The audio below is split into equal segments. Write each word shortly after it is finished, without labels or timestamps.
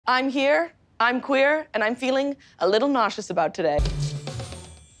I'm here, I'm queer, and I'm feeling a little nauseous about today.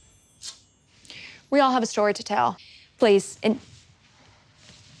 We all have a story to tell. Please,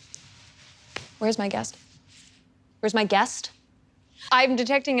 Where's my guest? Where's my guest? I'm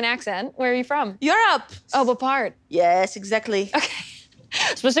detecting an accent. Where are you from? Europe! Oh, what part? Yes, exactly. Okay.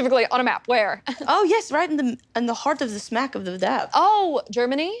 Specifically on a map, where? Oh, yes, right in the heart of the smack of the dab. Oh,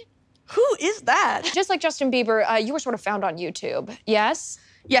 Germany? Who is that? Just like Justin Bieber, you were sort of found on YouTube, yes?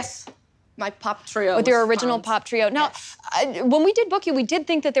 Yes. My pop trio. With your original pop trio. Now, yes. When we did book you, we did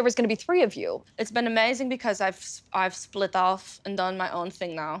think that there was going to be 3 of you. It's been amazing because I've split off and done my own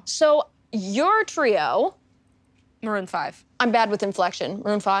thing now. So your trio. Maroon 5. I'm bad with inflection.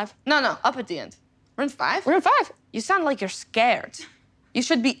 Maroon 5? No, up at the end. Maroon 5? Maroon 5. You sound like you're scared. You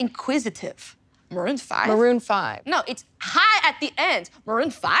should be inquisitive. Maroon 5? Maroon 5. No, it's high at the end. Maroon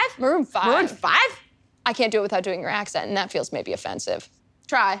 5? Maroon 5. Maroon 5? I can't do it without doing your accent, and that feels maybe offensive.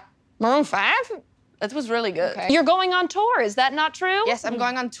 Try. Maroon 5? That was really good. Okay. You're going on tour, is that not true? Yes, I'm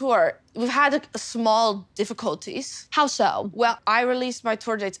going on tour. We've had small difficulties. How so? Well, I released my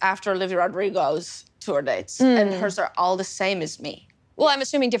tour dates after Olivia Rodrigo's tour dates, and hers are all the same as me. Well, I'm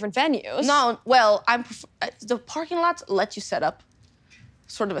assuming different venues. No, well, the parking lot let you set up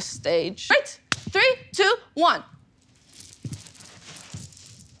sort of a stage. Right, 3, 2, 1.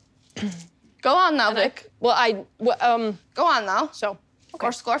 Go on now, Vic. Go on now. So, okay.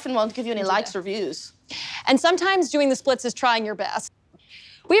 Or Scorpion won't give you any likes or views. And sometimes doing the splits is trying your best.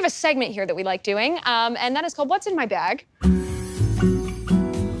 We have a segment here that we like doing, and that is called What's in My Bag?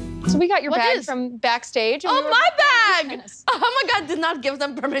 So we got your bag from backstage. And my bag! Yes. Oh my God, did not give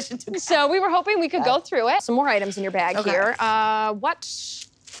them permission to go. So we were hoping we could go through it. Some more items in your bag here. What?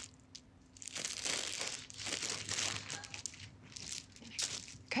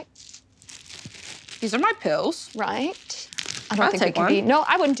 Okay. These are my pills. Right. I I'll don't think we take can one. be. No,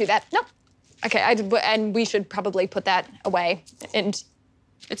 I wouldn't do that. No. Okay, and we should probably put that away. And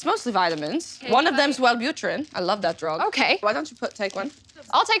it's mostly vitamins. One of them's Wellbutrin. I love that drug. Okay. Why don't you take one?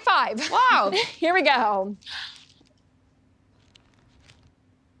 I'll take 5. Wow. Here we go.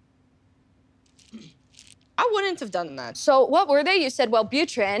 I wouldn't have done that. So what were they? You said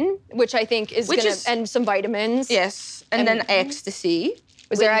Wellbutrin, which I think is and some vitamins. Yes, and then ecstasy.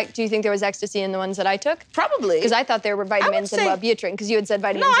 Do you think there was ecstasy in the ones that I took? Probably. Because I thought there were vitamins and Wellbutrin, because you had said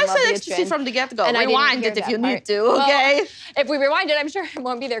vitamins and Wellbutrin. No, I said ecstasy from the get-go. And rewind it if you need to, well, okay? If we rewind it, I'm sure it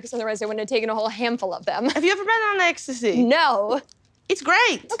won't be there, because otherwise I wouldn't have taken a whole handful of them. Have you ever been on ecstasy? No. It's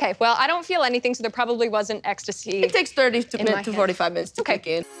great. Okay, well, I don't feel anything, so there probably wasn't ecstasy. It takes 30 to 45 minutes to kick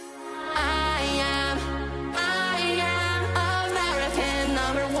in.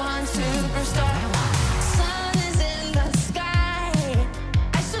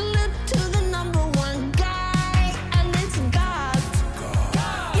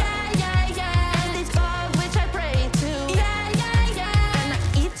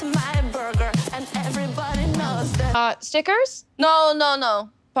 Stickers? No.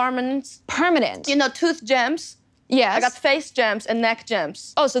 Permanent. Permanent. You know, tooth gems. Yes. I got face gems and neck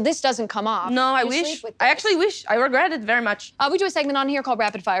gems. Oh, so this doesn't come off. No, I wish. I actually wish. I regret it very much. We do a segment on here called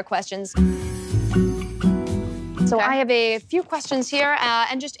Rapid Fire Questions. So I have a few questions here,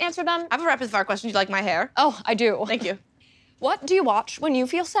 and just answer them. I have a rapid fire question. Do you like my hair? Oh, I do. Thank you. What do you watch when you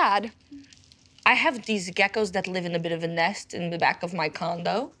feel sad? I have these geckos that live in a bit of a nest in the back of my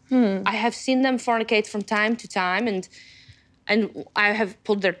condo. I have seen them fornicate from time to time, and I have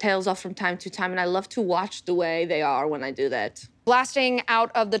pulled their tails off from time to time, and I love to watch the way they are when I do that. Blasting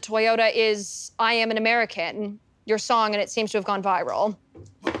out of the Toyota is I Am an American, your song, and it seems to have gone viral.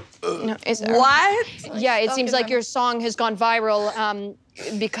 No, what? Yeah, it seems like your song has gone viral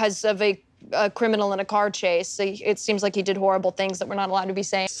because of a criminal in a car chase. It seems like he did horrible things that we're not allowed to be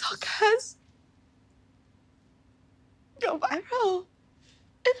saying. So guys, go viral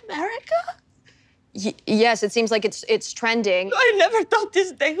in America? Yes, it seems like it's trending. I never thought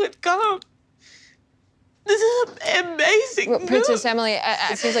this day would come. This is amazing. Well, Princess Emily,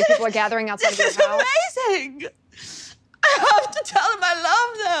 it seems like people are gathering outside of your house. This is amazing. I have to tell them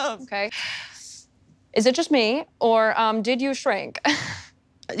I love them. Okay. Is it just me, or did you shrink?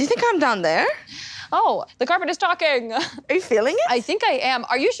 Do you think I'm down there? Oh, the carpet is talking. Are you feeling it? I think I am.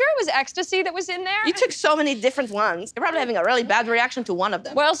 Are you sure it was ecstasy that was in there? You took so many different ones. You're probably having a really bad reaction to one of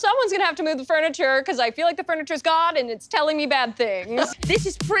them. Well, someone's gonna have to move the furniture because I feel like the furniture's gone and it's telling me bad things. This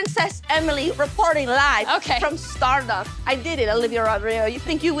is Princess Emily reporting live from Stardom. I did it, Olivia Rodrigo. You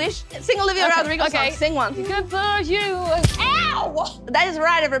think you wish? Sing Olivia Rodrigo song. Sing one. Good for you. Ow! That is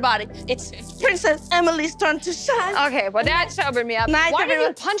right, everybody. It's Princess Emily's turn to shine. Okay, well, that sobered me up. Night, Why did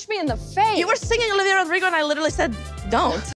you punch me in the face? You were singing Olivia Rodrigo and I literally said, don't.